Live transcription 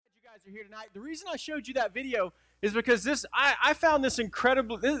guys are here tonight. The reason I showed you that video is because I found this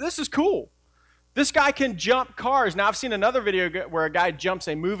incredible. This is cool. This guy can jump cars. Now, I've seen another video where a guy jumps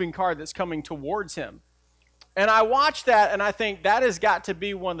a moving car that's coming towards him. And I watched that, and I think that has got to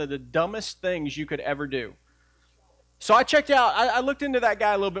be one of the dumbest things you could ever do. So I checked out, I looked into that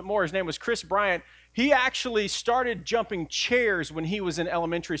guy a little bit more. His name was Chris Bryant. He actually started jumping chairs when he was in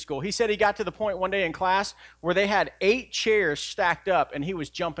elementary school. He said he got to the point one day in class where they had 8 chairs stacked up, and he was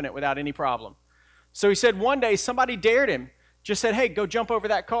jumping it without any problem. So he said one day somebody dared him, just said, hey, go jump over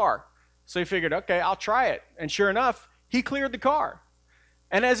that car. So he figured, okay, I'll try it. And sure enough, he cleared the car.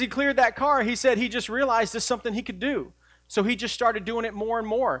 And as he cleared that car, he said he just realized this is something he could do. So he just started doing it more and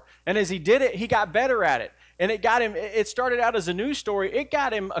more. And as he did it, he got better at it. And it got him, it started out as a news story. It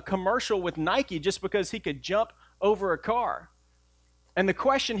got him a commercial with Nike just because he could jump over a car. And the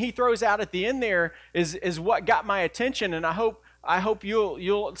question he throws out at the end there is what got my attention. And I hope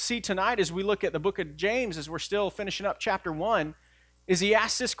you'll see tonight as we look at the book of James, as we're still finishing up chapter 1, is he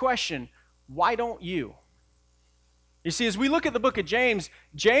asks this question, why don't you? You see, as we look at the book of James,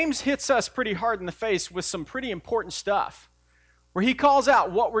 James hits us pretty hard in the face with some pretty important stuff, where he calls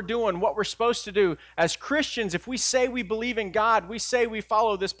out what we're doing, what we're supposed to do. As Christians, if we say we believe in God, we say we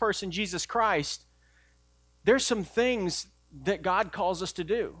follow this person, Jesus Christ, there's some things that God calls us to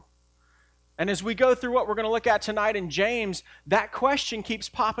do. And as we go through what we're going to look at tonight in James, that question keeps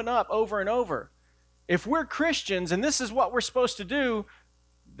popping up over and over. If we're Christians and this is what we're supposed to do,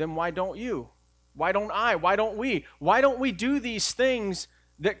 then why don't you? Why don't I? Why don't we? Why don't we do these things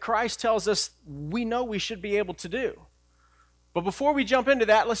that Christ tells us we know we should be able to do? But before we jump into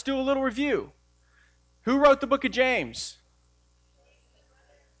that, let's do a little review. Who wrote the book of James?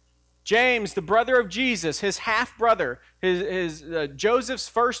 James, the brother of Jesus, his half-brother, his Joseph's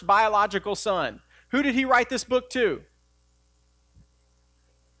first biological son. Who did he write this book to?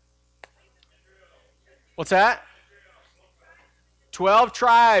 What's that? 12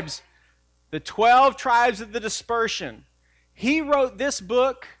 tribes. The 12 tribes of the dispersion. He wrote this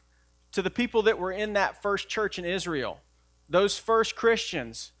book to the people that were in that first church in Israel, those first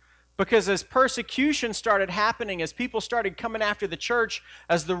Christians. Because as persecution started happening, as people started coming after the church,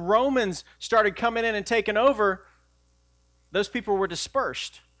 as the Romans started coming in and taking over, those people were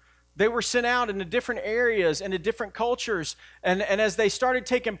dispersed. They were sent out into different areas, into different cultures. And as they started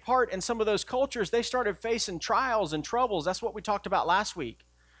taking part in some of those cultures, they started facing trials and troubles. That's what we talked about last week.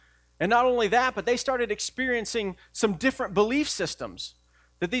 And not only that, but they started experiencing some different belief systems.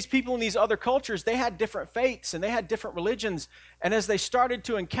 That these people in these other cultures, they had different faiths and they had different religions. And as they started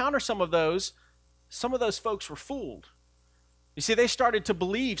to encounter some of those folks were fooled. You see, they started to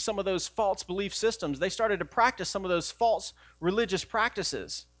believe some of those false belief systems. They started to practice some of those false religious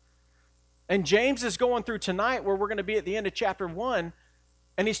practices. And James is going through tonight where we're going to be at the end of chapter 1.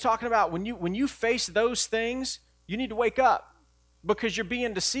 And he's talking about when you face those things, you need to wake up. Because you're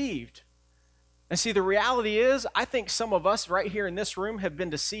being deceived. And see, the reality is, I think some of us right here in this room have been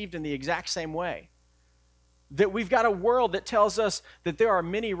deceived in the exact same way. That we've got a world that tells us that there are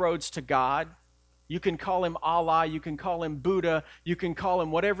many roads to God. You can call him Allah, you can call him Buddha, you can call him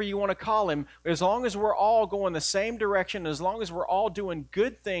whatever you want to call him. As long as we're all going the same direction, as long as we're all doing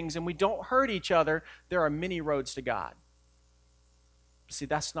good things and we don't hurt each other, there are many roads to God. See,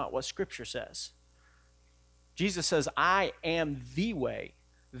 that's not what Scripture says. Jesus says, I am the way,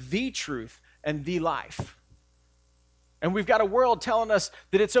 the truth, and the life. And we've got a world telling us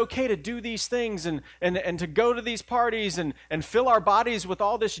that it's okay to do these things and to go to these parties and fill our bodies with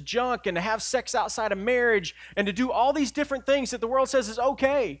all this junk and to have sex outside of marriage and to do all these different things that the world says is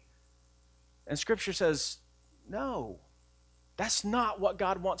okay. And Scripture says, no, that's not what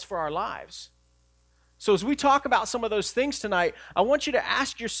God wants for our lives. So as we talk about some of those things tonight, I want you to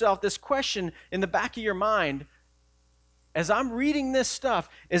ask yourself this question in the back of your mind. As I'm reading this stuff,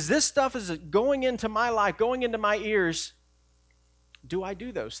 is this stuff is going into my life, going into my ears? Do I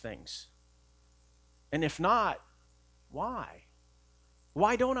do those things? And if not, why?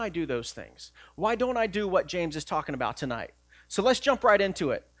 Why don't I do those things? Why don't I do what James is talking about tonight? So let's jump right into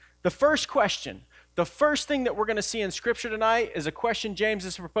it. The first question, the first thing that we're going to see in Scripture tonight is a question James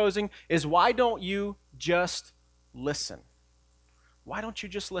is proposing is why don't you just listen? Why don't you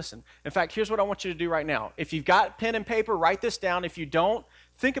just listen? In fact, here's what I want you to do right now. If you've got pen and paper, write this down. If you don't,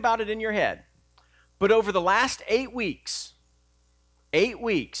 think about it in your head. But over the last 8 weeks,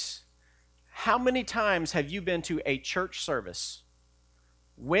 how many times have you been to a church service?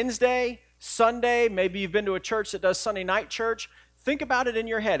 Wednesday, Sunday, maybe you've been to a church that does Sunday night church. Think about it in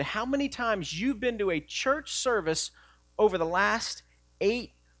your head. How many times you've been to a church service over the last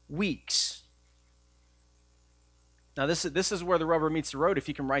 8 weeks? Now, this is where the rubber meets the road, if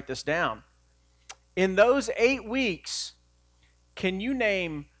you can write this down. In those 8 weeks, can you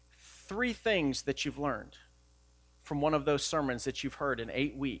name 3 things that you've learned from one of those sermons that you've heard in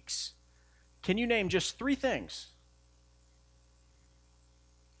 8 weeks? Can you name just 3 things?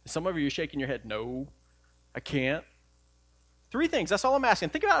 Some of you are shaking your head. No, I can't. 3 things. That's all I'm asking.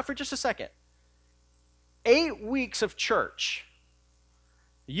 Think about it for just a second. 8 weeks of church.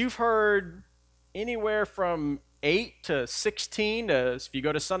 You've heard anywhere from 8 to 16 to, if you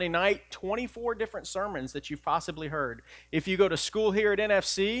go to Sunday night, 24 different sermons that you've possibly heard. If you go to school here at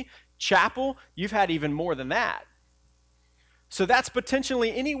NFC, chapel, you've had even more than that. So that's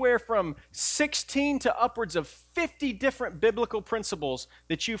potentially anywhere from 16 to upwards of 50 different biblical principles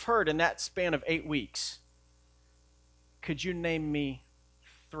that you've heard in that span of 8 weeks. Could you name me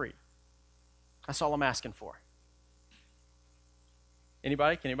 3? That's all I'm asking for.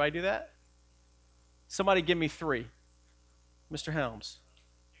 Anybody? Can anybody do that? Somebody give me 3. Mr. Helms.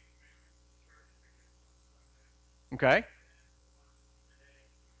 Okay.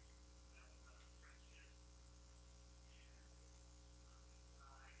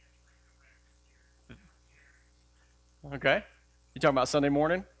 Okay. You talking about Sunday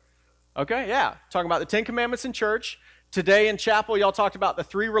morning? Okay, yeah. Talking about the 10 Commandments in church. Today in chapel, y'all talked about the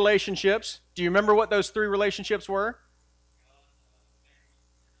 3 relationships. Do you remember what those 3 relationships were?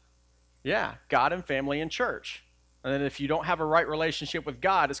 Yeah, God and family and church. And then if you don't have a right relationship with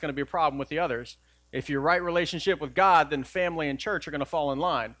God, it's going to be a problem with the others. If your right relationship with God, then family and church are going to fall in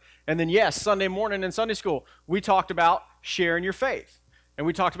line. And then yes, Sunday morning in Sunday school, we talked about sharing your faith. And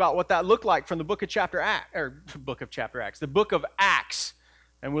we talked about what that looked like from the book of Acts, the book of Acts.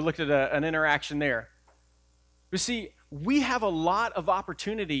 And we looked at an interaction there. You see, we have a lot of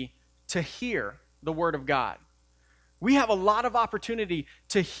opportunity to hear the word of God. We have a lot of opportunity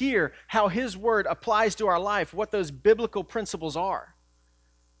to hear how his word applies to our life, what those biblical principles are.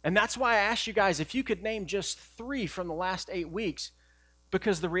 And that's why I asked you guys if you could name just 3 from the last 8 weeks,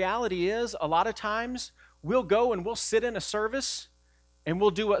 because the reality is a lot of times we'll go and we'll sit in a service and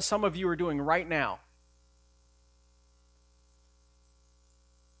we'll do what some of you are doing right now.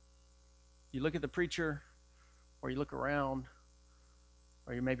 You look at the preacher, or you look around,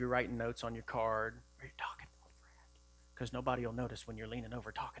 or you may be writing notes on your card, or you're talking to a friend, because nobody will notice when you're leaning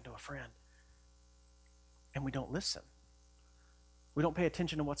over talking to a friend. And we don't listen. We don't pay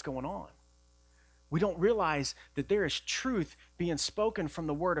attention to what's going on. We don't realize that there is truth being spoken from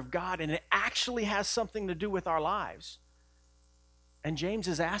the Word of God, and it actually has something to do with our lives. And James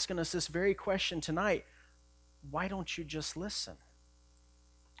is asking us this very question tonight. Why don't you just listen?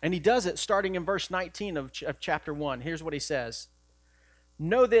 And he does it starting in verse 19 of chapter 1. Here's what he says.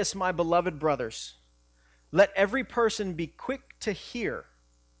 Know this, my beloved brothers. Let every person be quick to hear,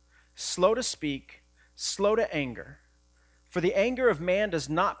 slow to speak, slow to anger. For the anger of man does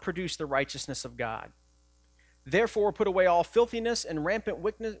not produce the righteousness of God. Therefore put away all filthiness and rampant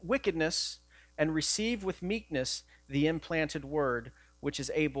wickedness, and receive with meekness the implanted word, which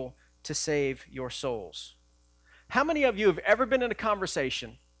is able to save your souls. How many of you have ever been in a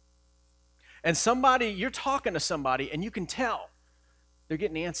conversation and you're talking to somebody and you can tell they're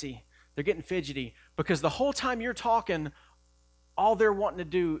getting antsy, they're getting fidgety, because the whole time you're talking, all they're wanting to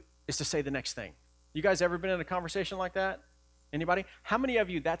do is to say the next thing? You guys ever been in a conversation like that? Anybody? How many of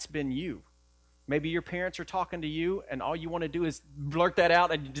you, that's been you? Maybe your parents are talking to you and all you want to do is blurt that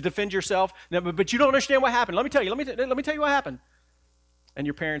out and defend yourself, but you don't understand what happened. Let me tell you what happened. And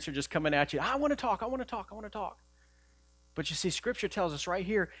your parents are just coming at you. I want to talk. But you see, Scripture tells us right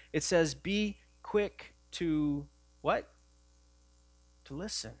here, it says, be quick to what? To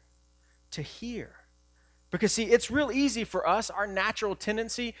listen, to hear. Because see, it's real easy for us. Our natural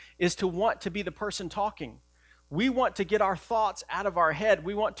tendency is to want to be the person talking. We want to get our thoughts out of our head.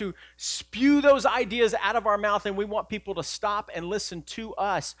 We want to spew those ideas out of our mouth, and we want people to stop and listen to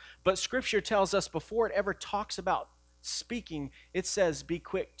us. But Scripture tells us before it ever talks about speaking, it says be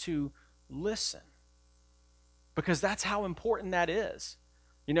quick to listen. Because that's how important that is.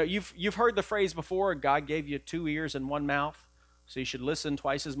 You know, you've heard the phrase before, God gave you 2 ears and 1 mouth, so you should listen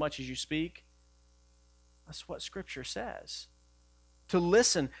twice as much as you speak. That's what Scripture says. To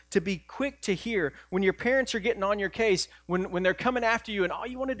listen, to be quick to hear. When your parents are getting on your case, when they're coming after you and all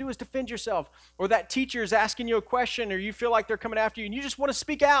you want to do is defend yourself, or that teacher is asking you a question, or you feel like they're coming after you and you just want to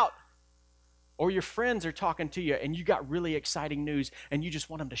speak out, or your friends are talking to you and you got really exciting news and you just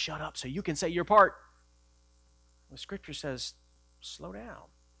want them to shut up so you can say your part. The Scripture says, slow down.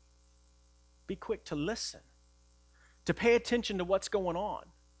 Be quick to listen, to pay attention to what's going on.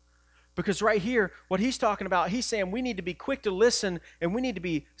 Because right here, what he's talking about, he's saying we need to be quick to listen and we need to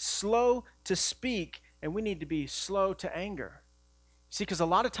be slow to speak and we need to be slow to anger. See, because a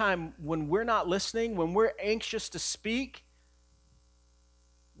lot of time when we're not listening, when we're anxious to speak,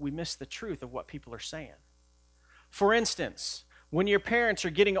 we miss the truth of what people are saying. For instance, when your parents are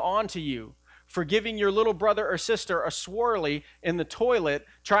getting on to you for giving your little brother or sister a swirly in the toilet,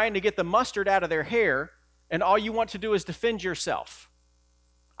 trying to get the mustard out of their hair, and all you want to do is defend yourself.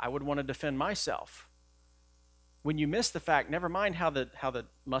 I would want to defend myself. When you miss the fact, never mind how the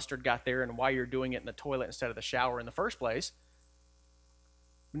mustard got there and why you're doing it in the toilet instead of the shower in the first place.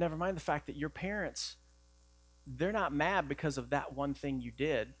 Never mind the fact that your parents, they're not mad because of that one thing you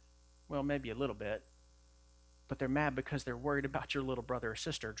did. Well, maybe a little bit. But they're mad because they're worried about your little brother or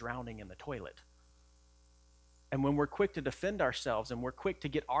sister drowning in the toilet. And when we're quick to defend ourselves and we're quick to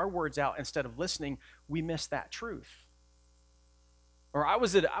get our words out instead of listening, we miss that truth. Or I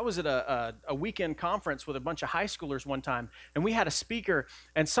was at a weekend conference with a bunch of high schoolers one time, and we had a speaker,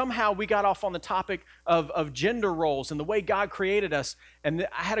 and somehow we got off on the topic of gender roles and the way God created us. And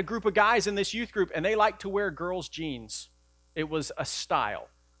I had a group of guys in this youth group, and they like to wear girls' jeans. It was a style.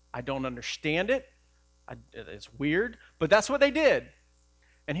 I don't understand it. It's weird, but that's what they did.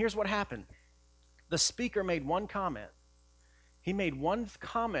 And here's what happened. The speaker made one comment. He made one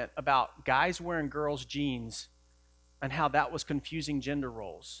comment about guys wearing girls' jeans and how that was confusing gender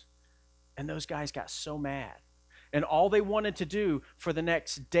roles. And those guys got so mad. And all they wanted to do for the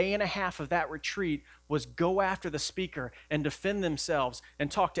next day and a half of that retreat was go after the speaker and defend themselves and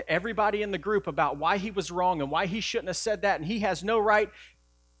talk to everybody in the group about why he was wrong and why he shouldn't have said that and he has no right.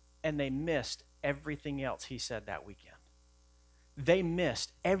 And they missed everything else he said that weekend. They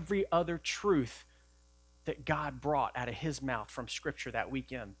missed every other truth that God brought out of his mouth from Scripture that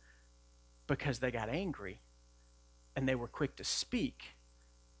weekend because they got angry and they were quick to speak,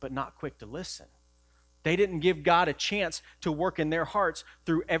 but not quick to listen. They didn't give God a chance to work in their hearts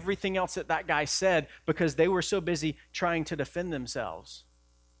through everything else that guy said because they were so busy trying to defend themselves.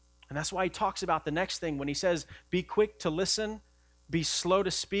 And that's why he talks about the next thing when he says, be quick to listen, be slow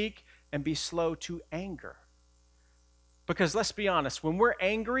to speak, and be slow to anger. Because let's be honest, when we're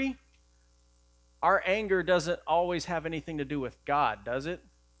angry, our anger doesn't always have anything to do with God, does it?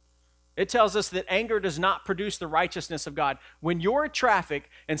 It tells us that anger does not produce the righteousness of God. When you're in traffic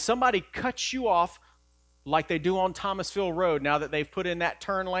and somebody cuts you off like they do on Thomasville Road now that they've put in that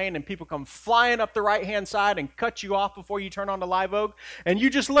turn lane and people come flying up the right-hand side and cut you off before you turn onto Live Oak, and you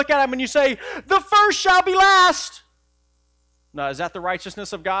just look at them and you say, the first shall be last. Now, is that the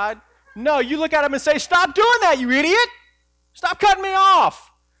righteousness of God? No, you look at them and say, stop doing that, you idiot. Stop cutting me off.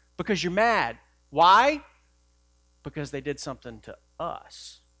 Because you're mad. Why? Because they did something to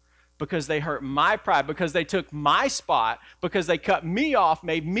us. Because they hurt my pride. Because they took my spot. Because they cut me off,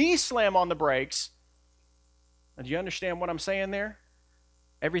 made me slam on the brakes. And do you understand what I'm saying there?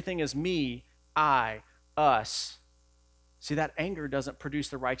 Everything is me, I, us. See, that anger doesn't produce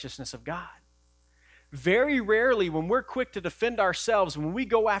the righteousness of God. Very rarely, when we're quick to defend ourselves, when we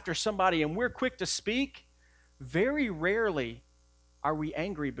go after somebody and we're quick to speak, very rarely are we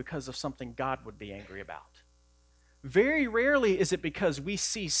angry because of something God would be angry about. Very rarely is it because we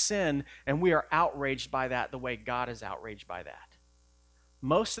see sin and we are outraged by that the way God is outraged by that.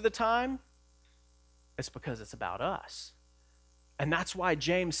 Most of the time, it's because it's about us. And that's why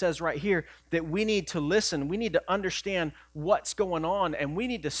James says right here that we need to listen. We need to understand what's going on, and we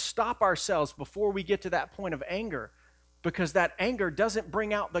need to stop ourselves before we get to that point of anger, because that anger doesn't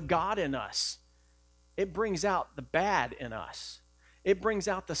bring out the God in us. It brings out the bad in us. It brings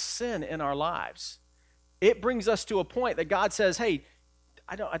out the sin in our lives. It brings us to a point that God says, hey,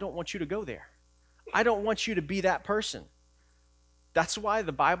 I don't want you to go there. I don't want you to be that person. That's why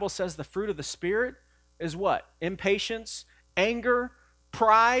the Bible says the fruit of the Spirit is what? Impatience, anger,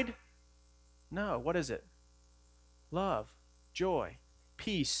 pride. No, what is it? Love, joy,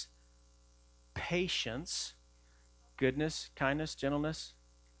 peace, patience, goodness, kindness, gentleness,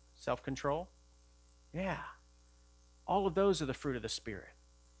 self-control. Yeah. All of those are the fruit of the Spirit.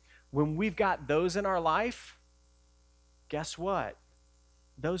 When we've got those in our life, guess what?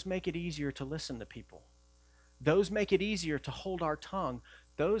 Those make it easier to listen to people. Those make it easier to hold our tongue.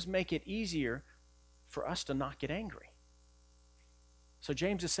 Those make it easier for us to not get angry. So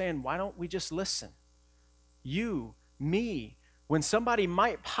James is saying, why don't we just listen? You, me, when somebody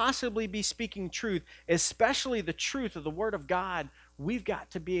might possibly be speaking truth, especially the truth of the Word of God, we've got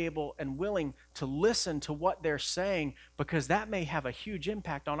to be able and willing to listen to what they're saying, because that may have a huge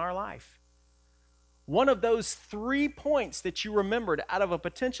impact on our life. One of those 3 points that you remembered out of a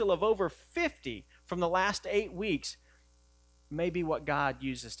potential of over 50 from the last 8 weeks may be what God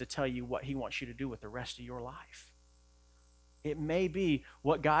uses to tell you what He wants you to do with the rest of your life. It may be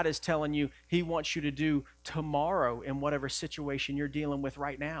what God is telling you he wants you to do tomorrow in whatever situation you're dealing with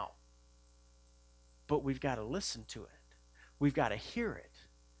right now. But we've got to listen to it. We've got to hear it.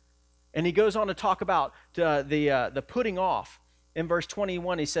 And he goes on to talk about the putting off. In verse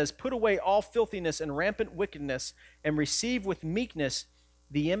 21, he says, "Put away all filthiness and rampant wickedness, and receive with meekness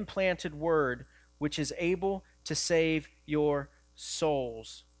the implanted word, which is able to save your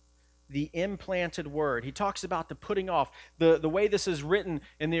souls." The implanted word. He talks about the putting off. The way this is written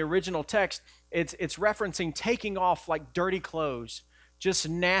in the original text, it's referencing taking off like dirty clothes. Just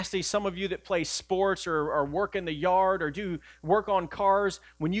nasty. Some of you that play sports or work in the yard or do work on cars,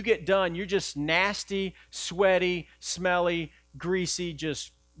 when you get done, you're just nasty, sweaty, smelly, greasy,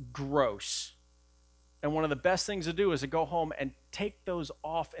 just gross. And one of the best things to do is to go home and take those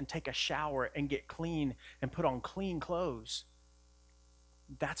off and take a shower and get clean and put on clean clothes.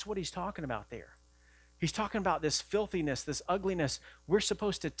 That's what he's talking about there. He's talking about this filthiness, this ugliness. We're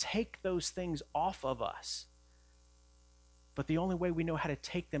supposed to take those things off of us. But the only way we know how to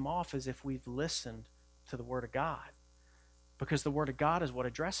take them off is if we've listened to the Word of God. Because the Word of God is what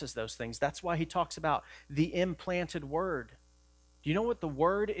addresses those things. That's why he talks about the implanted Word. Do you know what the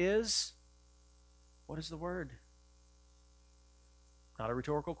Word is? What is the Word? Not a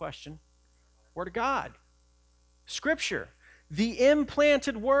rhetorical question. Word of God. Scripture. The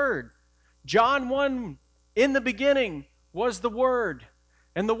implanted Word. John 1, in the beginning was the Word.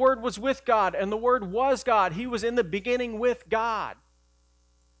 And the Word was with God, and the Word was God. He was in the beginning with God.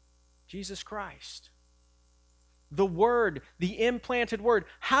 Jesus Christ. The Word, the implanted Word.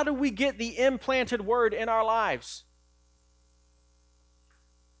 How do we get the implanted Word in our lives?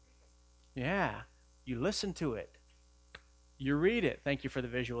 Yeah, you listen to it. You read it. Thank you for the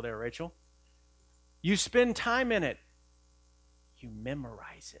visual there, Rachel. You spend time in it. You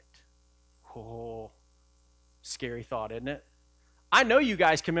memorize it. Oh, scary thought, isn't it? I know you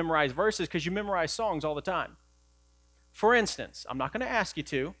guys can memorize verses because you memorize songs all the time. For instance, I'm not going to ask you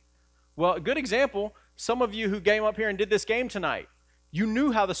to. Well, a good example, some of you who came up here and did this game tonight, you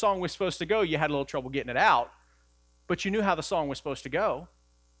knew how the song was supposed to go. You had a little trouble getting it out, but you knew how the song was supposed to go.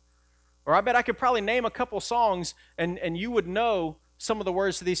 Or I bet I could probably name a couple songs and you would know some of the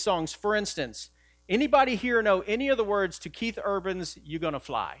words to these songs. For instance, anybody here know any of the words to Keith Urban's "You Gonna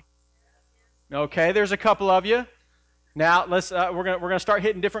Fly"? Okay, there's a couple of you. Now let's we're gonna start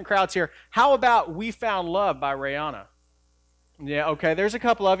hitting different crowds here. How about "We Found Love" by Rihanna? Yeah, okay, there's a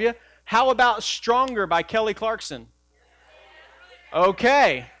couple of you. How about "Stronger" by Kelly Clarkson?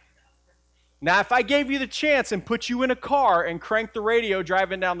 Okay. Now, if I gave you the chance and put you in a car and cranked the radio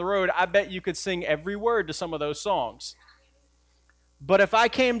driving down the road, I bet you could sing every word to some of those songs. But if I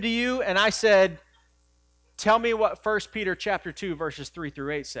came to you and I said, "Tell me what 1 Peter chapter 2 verses 3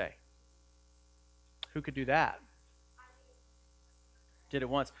 through 8 say," who could do that? Did it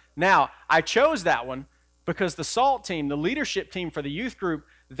once. Now, I chose that one because the SALT team, the leadership team for the youth group,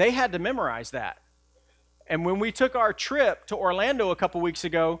 they had to memorize that. And when we took our trip to Orlando a couple weeks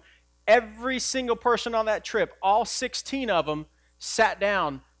ago, every single person on that trip, all 16 of them, sat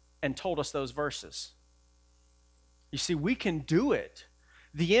down and told us those verses. You see, we can do it.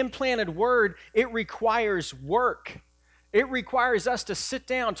 The implanted Word, it requires work. It requires us to sit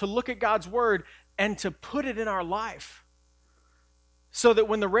down, to look at God's Word, and to put it in our life. So that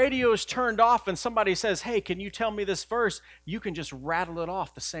when the radio is turned off and somebody says, "Hey, can you tell me this verse?" you can just rattle it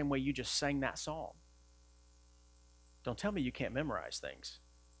off the same way you just sang that song. Don't tell me you can't memorize things,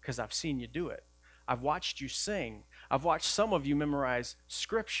 because I've seen you do it. I've watched you sing. I've watched some of you memorize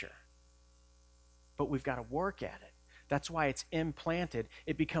Scripture. But we've got to work at it. That's why it's implanted.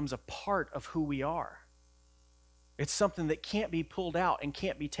 It becomes a part of who we are. It's something that can't be pulled out and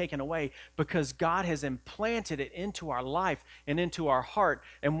can't be taken away because God has implanted it into our life and into our heart.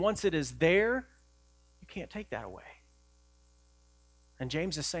 And once it is there, you can't take that away. And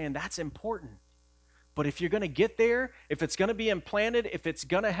James is saying that's important. But if you're going to get there, if it's going to be implanted, if it's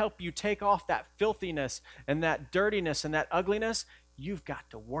going to help you take off that filthiness and that dirtiness and that ugliness, you've got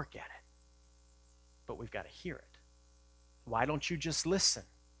to work at it. But we've got to hear it. Why don't you just listen?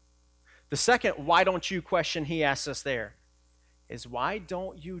 The second "why don't you" question he asks us there is, why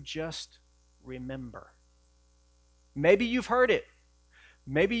don't you just remember? Maybe you've heard it.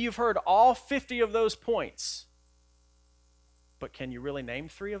 Maybe you've heard all 50 of those points. But can you really name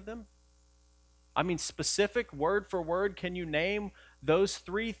 3 of them? I mean, specific, word for word, can you name those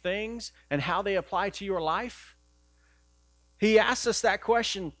 3 things and how they apply to your life? He asks us that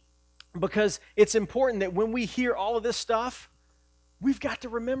question because it's important that when we hear all of this stuff, we've got to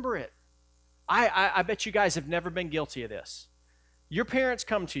remember it. I bet you guys have never been guilty of this. Your parents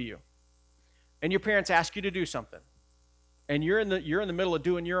come to you, and your parents ask you to do something, and you're in the middle of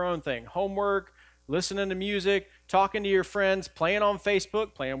doing your own thing, homework, listening to music, talking to your friends, playing on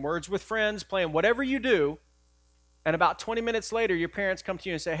Facebook, playing Words with Friends, playing whatever you do, and about 20 minutes later, your parents come to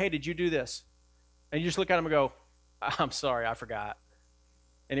you and say, hey, did you do this? And you just look at them and go, I'm sorry, I forgot.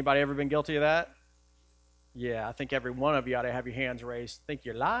 Anybody ever been guilty of that? Yeah, I think every one of you ought to have your hands raised. Think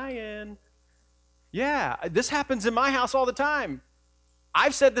you're lying. Yeah, this happens in my house all the time.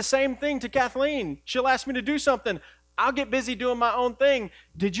 I've said the same thing to Kathleen. She'll ask me to do something. I'll get busy doing my own thing.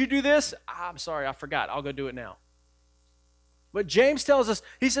 Did you do this? I'm sorry, I forgot. I'll go do it now. But James tells us,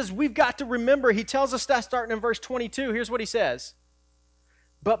 he says, we've got to remember. He tells us that starting in verse 22. Here's what he says.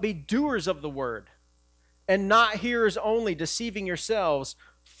 But be doers of the word, and not hearers only, deceiving yourselves.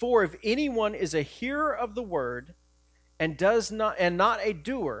 For if anyone is a hearer of the word and not a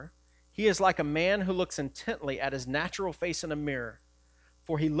doer, he is like a man who looks intently at his natural face in a mirror.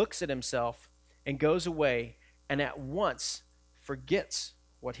 For he looks at himself and goes away and at once forgets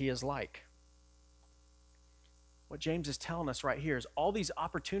what he is like. What James is telling us right here is all these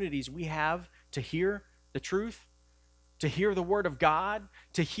opportunities we have to hear the truth, to hear the word of God,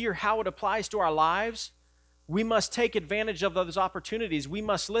 to hear how it applies to our lives. We must take advantage of those opportunities. We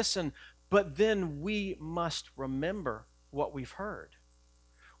must listen, but then we must remember what we've heard.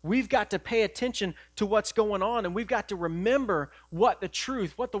 We've got to pay attention to what's going on, and we've got to remember what the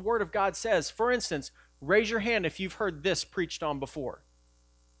truth, what the Word of God says. For instance, raise your hand if you've heard this preached on before.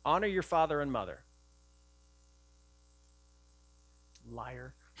 Honor your father and mother.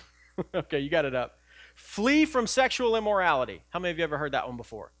 Liar. Okay, you got it up. Flee from sexual immorality. How many of you ever heard that one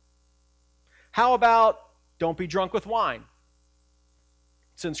before? How about don't be drunk with wine?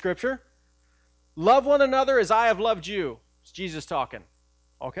 It's in Scripture. Love one another as I have loved you. It's Jesus talking.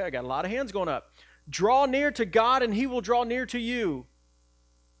 Okay, I got a lot of hands going up. Draw near to God and he will draw near to you.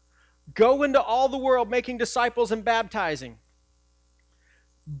 Go into all the world making disciples and baptizing.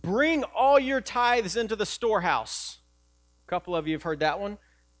 Bring all your tithes into the storehouse. A couple of you have heard that one.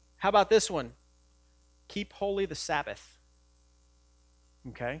 How about this one? Keep holy the Sabbath.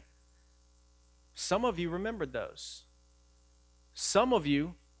 Okay? Some of you remembered those. Some of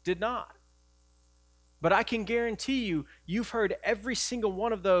you did not. But I can guarantee you, you've heard every single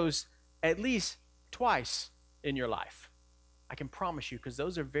one of those at least twice in your life. I can promise you, because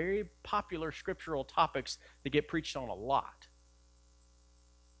those are very popular scriptural topics that get preached on a lot.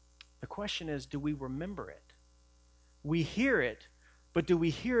 The question is, do we remember it? We hear it, but do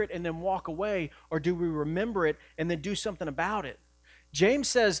we hear it and then walk away, or do we remember it and then do something about it? James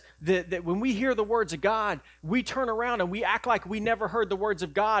says that when we hear the words of God, we turn around and we act like we never heard the words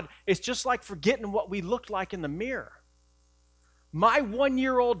of God. It's just like forgetting what we looked like in the mirror. My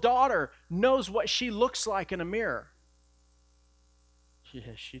 1-year-old daughter knows what she looks like in a mirror.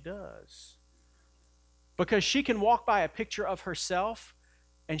 Yes, she does. Because she can walk by a picture of herself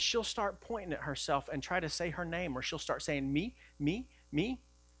and she'll start pointing at herself and try to say her name, or she'll start saying me, me, me.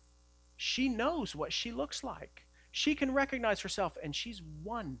 She knows what she looks like. She can recognize herself, and she's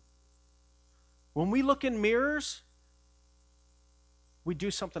 1. When we look in mirrors, we do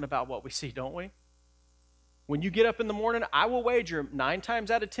something about what we see, don't we? When you get up in the morning, I will wager 9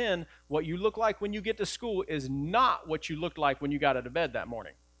 times out of 10, what you look like when you get to school is not what you looked like when you got out of bed that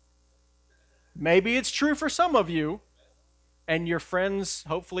morning. Maybe it's true for some of you, and your friends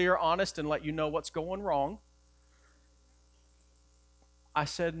hopefully are honest and let you know what's going wrong. I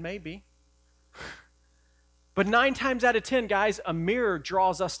said maybe. But 9 times out of 10, guys, a mirror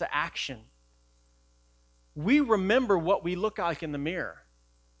draws us to action. We remember what we look like in the mirror.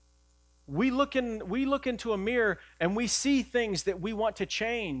 We look into a mirror and we see things that we want to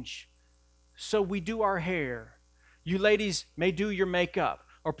change. So we do our hair. You ladies may do your makeup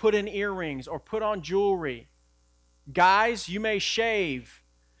or put in earrings or put on jewelry. Guys, you may shave.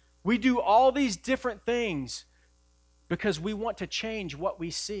 We do all these different things because we want to change what we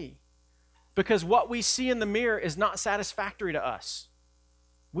see. Because what we see in the mirror is not satisfactory to us.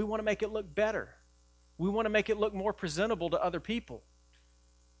 We want to make it look better. We want to make it look more presentable to other people.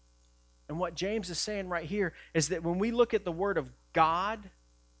 And what James is saying right here is that when we look at the Word of God,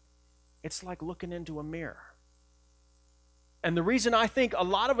 it's like looking into a mirror. And the reason I think a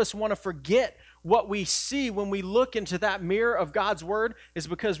lot of us want to forget what we see when we look into that mirror of God's Word is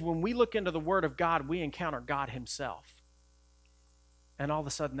because when we look into the Word of God, we encounter God Himself. And all of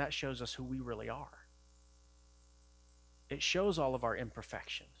a sudden, that shows us who we really are. It shows all of our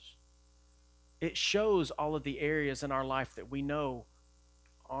imperfections. It shows all of the areas in our life that we know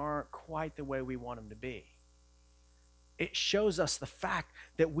aren't quite the way we want them to be. It shows us the fact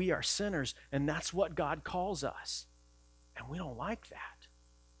that we are sinners, and that's what God calls us. And we don't like that.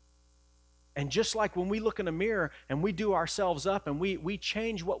 And just like when we look in a mirror and we do ourselves up and we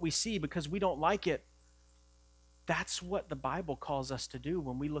change what we see because we don't like it, that's what the Bible calls us to do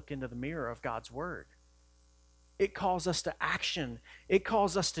when we look into the mirror of God's Word. It calls us to action. It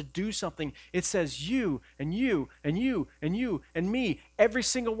calls us to do something. It says you and you and you and you and me, every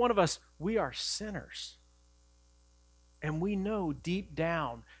single one of us, we are sinners. And we know deep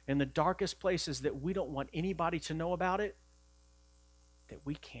down in the darkest places that we don't want anybody to know about it, that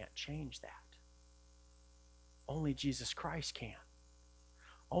we can't change that. Only Jesus Christ can.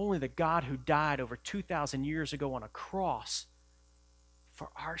 Only the God who died over 2,000 years ago on a cross for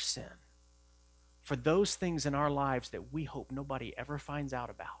our sin, for those things in our lives that we hope nobody ever finds out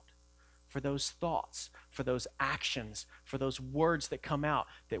about, for those thoughts, for those actions, for those words that come out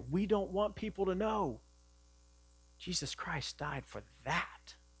that we don't want people to know. Jesus Christ died for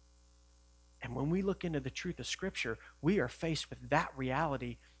that. And when we look into the truth of Scripture, we are faced with that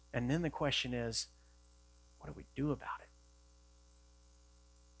reality. And then the question is, what do we do about it?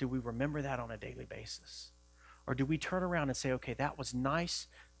 Do we remember that on a daily basis? Or do we turn around and say, okay, that was nice.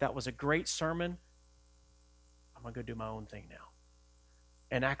 That was a great sermon. I'm going to go do my own thing now.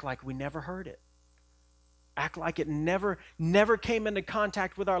 And act like we never heard it. Act like it never came into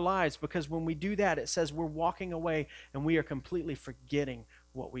contact with our lives, because when we do that, it says we're walking away and we are completely forgetting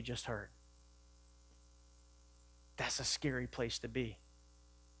what we just heard. That's a scary place to be.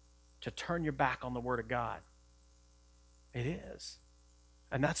 To turn your back on the Word of God. It is.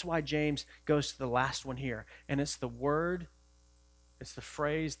 And that's why James goes to the last one here. And it's the word, it's the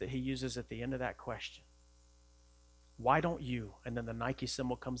phrase that he uses at the end of that question. Why don't you? And then the Nike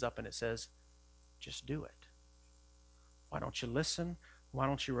symbol comes up and it says, just do it. Why don't you listen? Why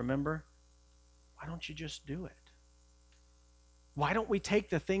don't you remember? Why don't you just do it? Why don't we take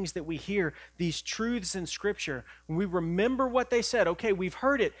the things that we hear, these truths in Scripture, when we remember what they said, okay, we've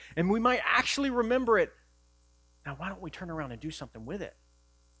heard it, and we might actually remember it. Now, why don't we turn around and do something with it?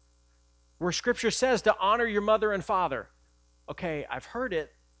 Where Scripture says to honor your mother and father. Okay, I've heard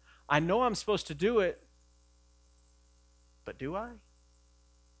it. I know I'm supposed to do it. But do I?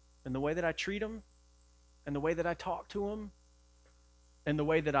 In the way that I treat them? In the way that I talk to them? In the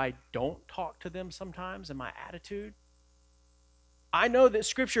way that I don't talk to them sometimes? In my attitude? I know that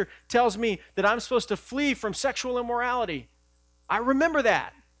Scripture tells me that I'm supposed to flee from sexual immorality. I remember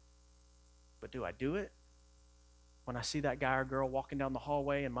that. But do I do it? When I see that guy or girl walking down the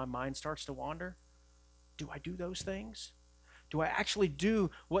hallway and my mind starts to wander, do I do those things? Do I actually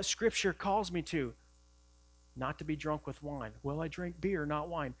do what Scripture calls me to? Not to be drunk with wine. Well, I drink beer, not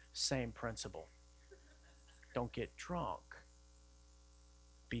wine. Same principle. Don't get drunk.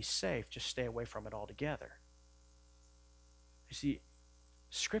 Be safe. Just stay away from it altogether. You see,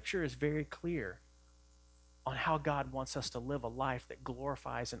 Scripture is very clear on how God wants us to live a life that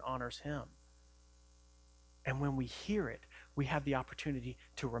glorifies and honors Him. And when we hear it, we have the opportunity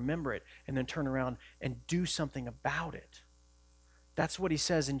to remember it and then turn around and do something about it. That's what he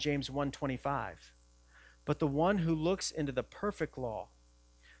says in James 1:25. But the one who looks into the perfect law,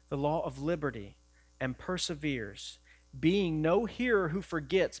 the law of liberty, and perseveres, being no hearer who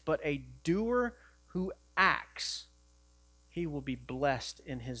forgets, but a doer who acts, he will be blessed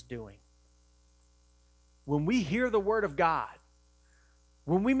in his doing. When we hear the Word of God,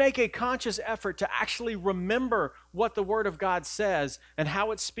 when we make a conscious effort to actually remember what the Word of God says and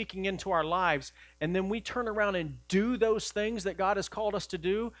how it's speaking into our lives, and then we turn around and do those things that God has called us to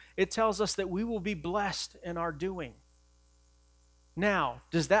do, it tells us that we will be blessed in our doing. Now,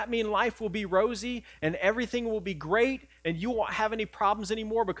 does that mean life will be rosy and everything will be great and you won't have any problems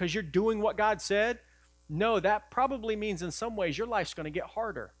anymore because you're doing what God said? No, that probably means in some ways your life's going to get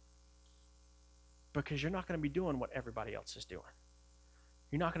harder because you're not going to be doing what everybody else is doing.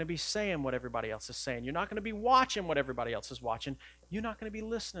 You're not going to be saying what everybody else is saying. You're not going to be watching what everybody else is watching. You're not going to be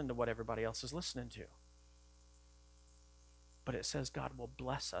listening to what everybody else is listening to. But it says God will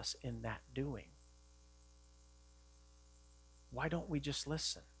bless us in that doing. Why don't we just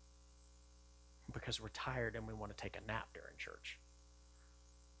listen? Because we're tired and we want to take a nap during church.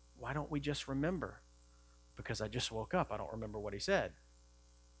 Why don't we just remember? Because I just woke up, I don't remember what he said.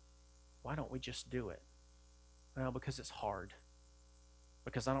 Why don't we just do it? Well, because it's hard.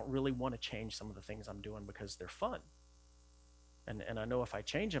 Because I don't really want to change some of the things I'm doing because they're fun. And I know if I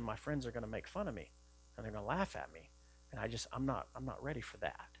change them, my friends are going to make fun of me and they're going to laugh at me. And I'm not ready for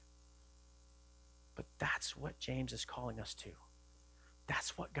that. But that's what James is calling us to.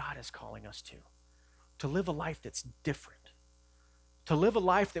 That's what God is calling us to. To live a life that's different. To live a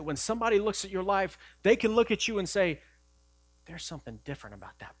life that when somebody looks at your life, they can look at you and say, there's something different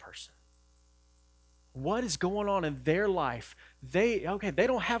about that person. What is going on in their life? They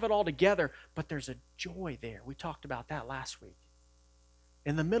don't have it all together, but there's a joy there. We talked about that last week.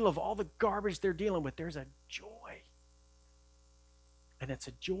 In the middle of all the garbage they're dealing with, there's a joy. And it's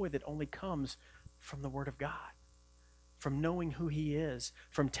a joy that only comes from the Word of God, from knowing who He is,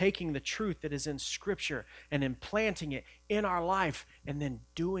 from taking the truth that is in Scripture and implanting it in our life and then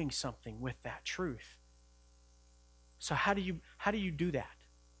doing something with that truth. So how do you do that?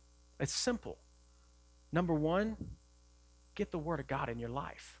 It's simple. Number one, get the Word of God in your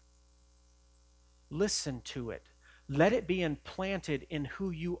life. Listen to it. Let it be implanted in who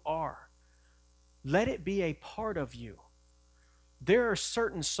you are. Let it be a part of you. There are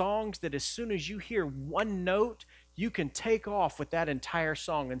certain songs that as soon as you hear one note, you can take off with that entire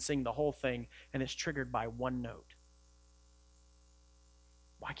song and sing the whole thing, and it's triggered by one note.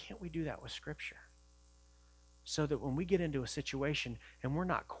 Why can't we do that with Scripture? So that when we get into a situation and we're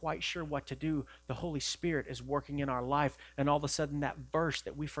not quite sure what to do, the Holy Spirit is working in our life, and all of a sudden that verse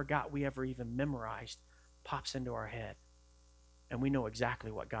that we forgot we ever even memorized pops into our head. And we know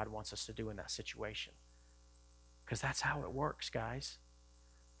exactly what God wants us to do in that situation. Because that's how it works, guys.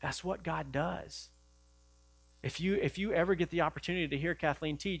 That's what God does. If you ever get the opportunity to hear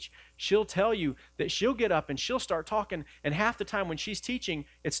Kathleen teach, she'll tell you that she'll get up and she'll start talking, and half the time when she's teaching,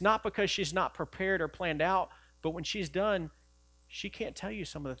 it's not because she's not prepared or planned out, but when she's done, she can't tell you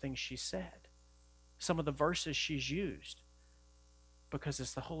some of the things she said, some of the verses she's used, because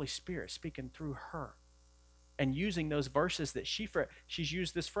it's the Holy Spirit speaking through her and using those verses that she's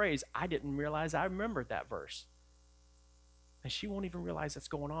used this phrase, I didn't realize I remembered that verse. And she won't even realize it's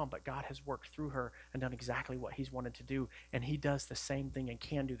going on, but God has worked through her and done exactly what He's wanted to do, and He does the same thing and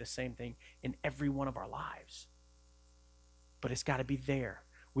can do the same thing in every one of our lives. But it's got to be there.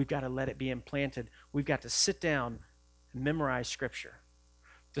 We've got to let it be implanted. We've got to sit down and memorize Scripture.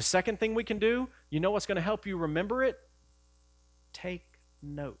 The second thing we can do, you know what's going to help you remember it? Take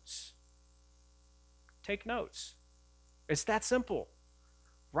notes. Take notes. It's that simple.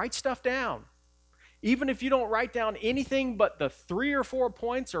 Write stuff down. Even if you don't write down anything but the 3 or 4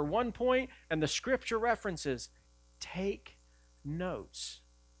 points or 1 point and the Scripture references, take notes.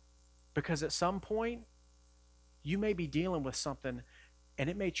 Because at some point, you may be dealing with something and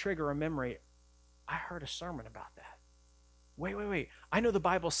it may trigger a memory. I heard a sermon about that. Wait. I know the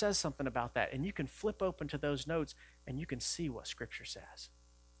Bible says something about that. And you can flip open to those notes and you can see what Scripture says.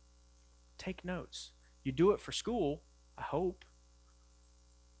 Take notes. You do it for school, I hope.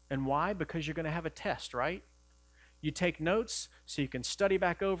 And why? Because you're going to have a test, right? You take notes so you can study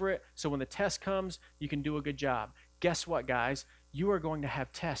back over it, so when the test comes, you can do a good job. Guess what, guys? You are going to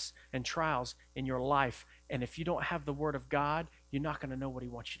have tests and trials in your life, and if you don't have the Word of God, you're not going to know what He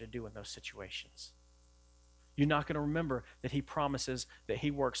wants you to do in those situations. You're not going to remember that He promises that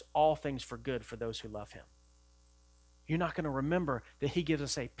He works all things for good for those who love Him. You're not going to remember that He gives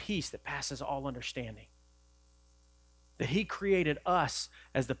us a peace that passes all understanding. That He created us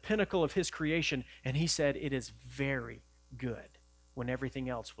as the pinnacle of His creation, and He said it is very good when everything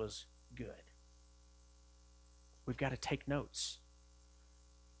else was good. We've got to take notes.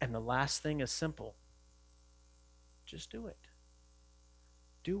 And the last thing is simple. Just do it.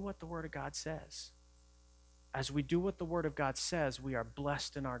 Do what the Word of God says. As we do what the Word of God says, we are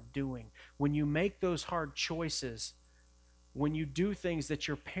blessed in our doing. When you make those hard choices, when you do things that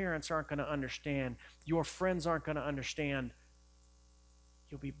your parents aren't going to understand, your friends aren't going to understand,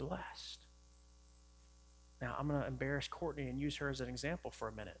 you'll be blessed. Now, I'm going to embarrass Courtney and use her as an example for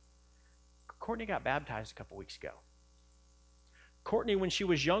a minute. Courtney got baptized a couple weeks ago. Courtney, when she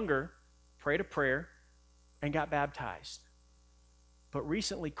was younger, prayed a prayer and got baptized. But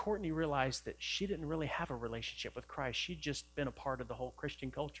recently, Courtney realized that she didn't really have a relationship with Christ. She'd just been a part of the whole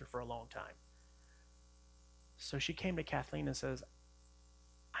Christian culture for a long time. So she came to Kathleen and says,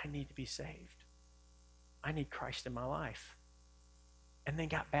 I need to be saved. I need Christ in my life. And then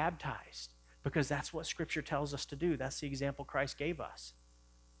got baptized because that's what Scripture tells us to do. That's the example Christ gave us.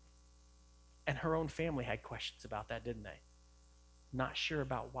 And her own family had questions about that, didn't they? Not sure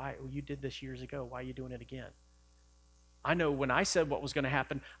about why. Well, you did this years ago. Why are you doing it again? I know when I said what was going to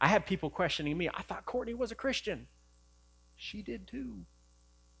happen, I had people questioning me. I thought Courtney was a Christian. She did too.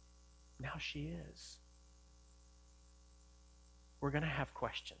 Now she is. We're going to have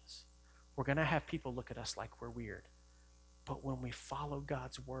questions. We're going to have people look at us like we're weird. But when we follow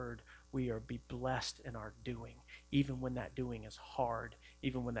God's word, we are be blessed in our doing, even when that doing is hard,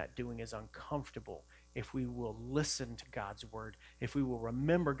 even when that doing is uncomfortable. If we will listen to God's word, if we will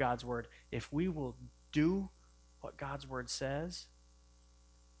remember God's word, if we will do what God's word says,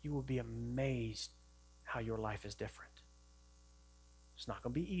 you will be amazed how your life is different. It's not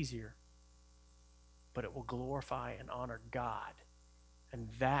going to be easier. but it will glorify and honor God. And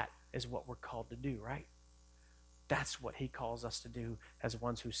that is what we're called to do, right? That's what he calls us to do as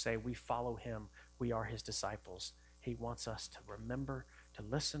ones who say we follow him, we are his disciples. He wants us to remember, to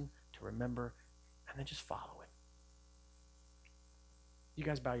listen, to remember, and then just follow him. You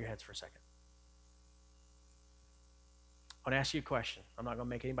guys bow your heads for a second. I want to ask you a question. I'm not going to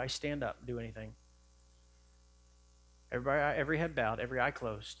make anybody stand up and do anything. Everybody, every head bowed, every eye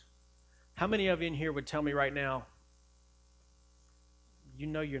closed. How many of you in here would tell me right now, you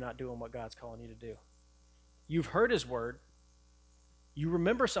know you're not doing what God's calling you to do? You've heard his word. You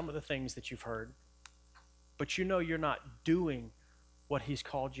remember some of the things that you've heard, but you know you're not doing what he's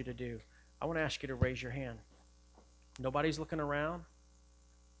called you to do. I want to ask you to raise your hand. Nobody's looking around,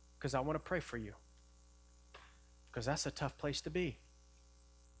 because I want to pray for you, because that's a tough place to be.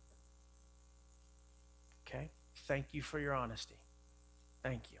 Okay? Thank you for your honesty.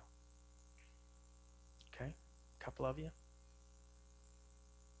 Thank you. Okay? A couple of you.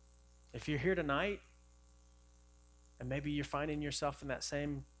 If you're here tonight, and maybe you're finding yourself in that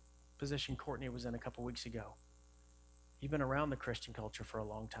same position Courtney was in a couple weeks ago. You've been around the Christian culture for a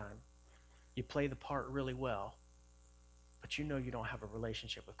long time. You play the part really well, but you know you don't have a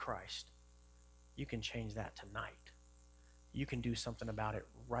relationship with Christ. You can change that tonight. You can do something about it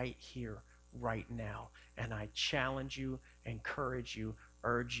right here, right now. And I challenge you, encourage you,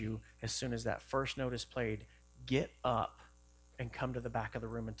 urge you, as soon as that first note is played, get up and come to the back of the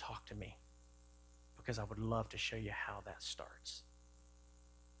room and talk to me, because I would love to show you how that starts.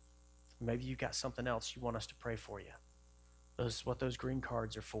 Maybe you got something else you want us to pray for you. That's what those green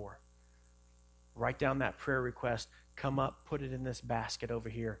cards are for. Write down that prayer request, come up, put it in this basket over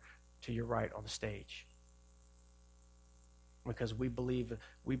here to your right on the stage. Because we believe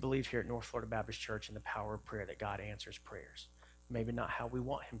here at North Florida Baptist Church in the power of prayer, that God answers prayers. Maybe not how we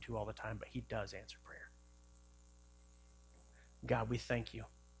want him to all the time, but he does answer prayer. God, we thank you.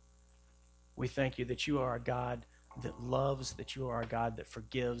 We thank you that you are a God that loves, that you are a God that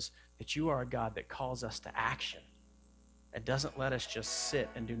forgives, that you are a God that calls us to action and doesn't let us just sit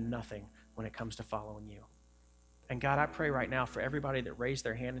and do nothing when it comes to following you. And God, I pray right now for everybody that raised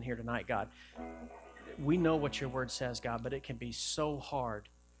their hand in here tonight, God, we know what your word says, God, but it can be so hard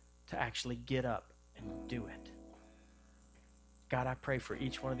to actually get up and do it. God, I pray for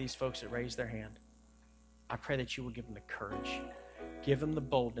each one of these folks that raised their hand. I pray that you will give them the courage. Give them the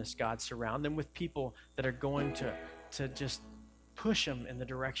boldness, God. Surround them with people that are going to just push them in the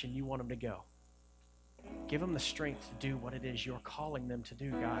direction you want them to go. Give them the strength to do what it is you're calling them to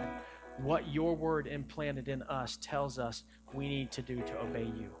do, God. What your word implanted in us tells us we need to do to obey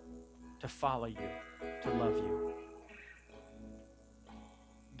you, to follow you, to love you.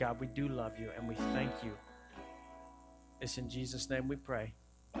 God, we do love you and we thank you. It's in Jesus' name we pray.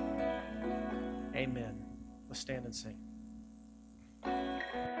 Amen. Let's stand and sing.